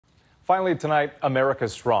Finally tonight,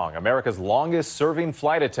 America's Strong, America's longest serving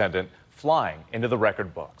flight attendant, flying into the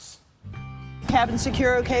record books. Cabin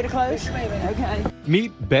secure, okay to close? Okay.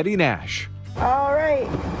 Meet Bette Nash. All right,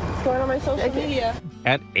 it's going on my social media.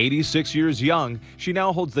 At 86 years young, she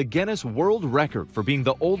now holds the Guinness World Record for being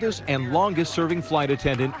the oldest and longest serving flight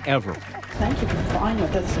attendant ever. Thank you for flying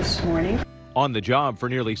with us this morning. On the job for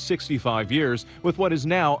nearly 65 years with what is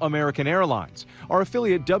now American Airlines. Our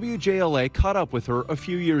affiliate WJLA caught up with her a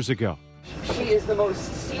few years ago. She is the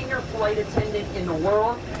most senior flight attendant in the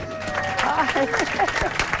world.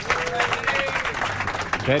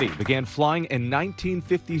 Bette began flying in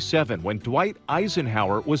 1957 when Dwight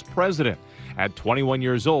Eisenhower was president. At 21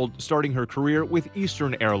 years old, starting her career with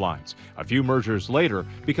Eastern Airlines. A few mergers later,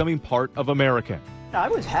 becoming part of American. I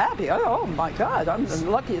was happy. Oh my God, I'm the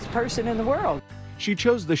luckiest person in the world. She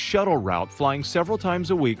chose the shuttle route, flying several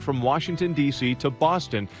times a week from Washington, D.C. to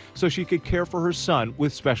Boston so she could care for her son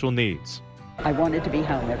with special needs. I wanted to be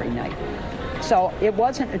home every night, so it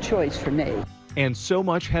wasn't a choice for me. And so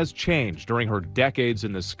much has changed during her decades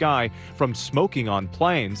in the sky, from smoking on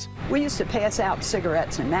planes. We used to pass out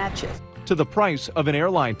cigarettes and matches. To the price of an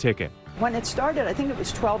airline ticket. When it started, I think it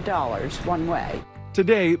was $12 one way.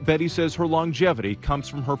 Today, Bette says her longevity comes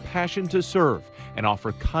from her passion to serve and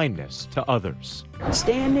offer kindness to others.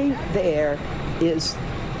 Standing there is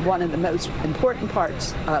one of the most important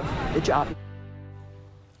parts of the job.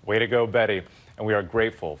 Way to go, Bette, and we are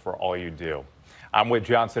grateful for all you do. I'm Whit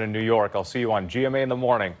Johnson in New York. I'll see you on GMA in the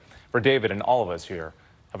morning. For David and all of us here,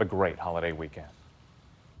 have a great holiday weekend.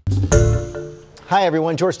 Hi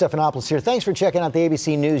everyone, George Stephanopoulos here. Thanks for checking out the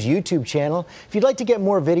ABC News YouTube channel. If you'd like to get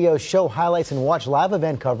more videos, show highlights, and watch live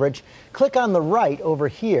event coverage, click on the right over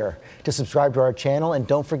here to subscribe to our channel, and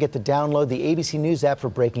don't forget to download the ABC News app for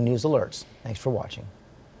breaking news alerts. Thanks for watching.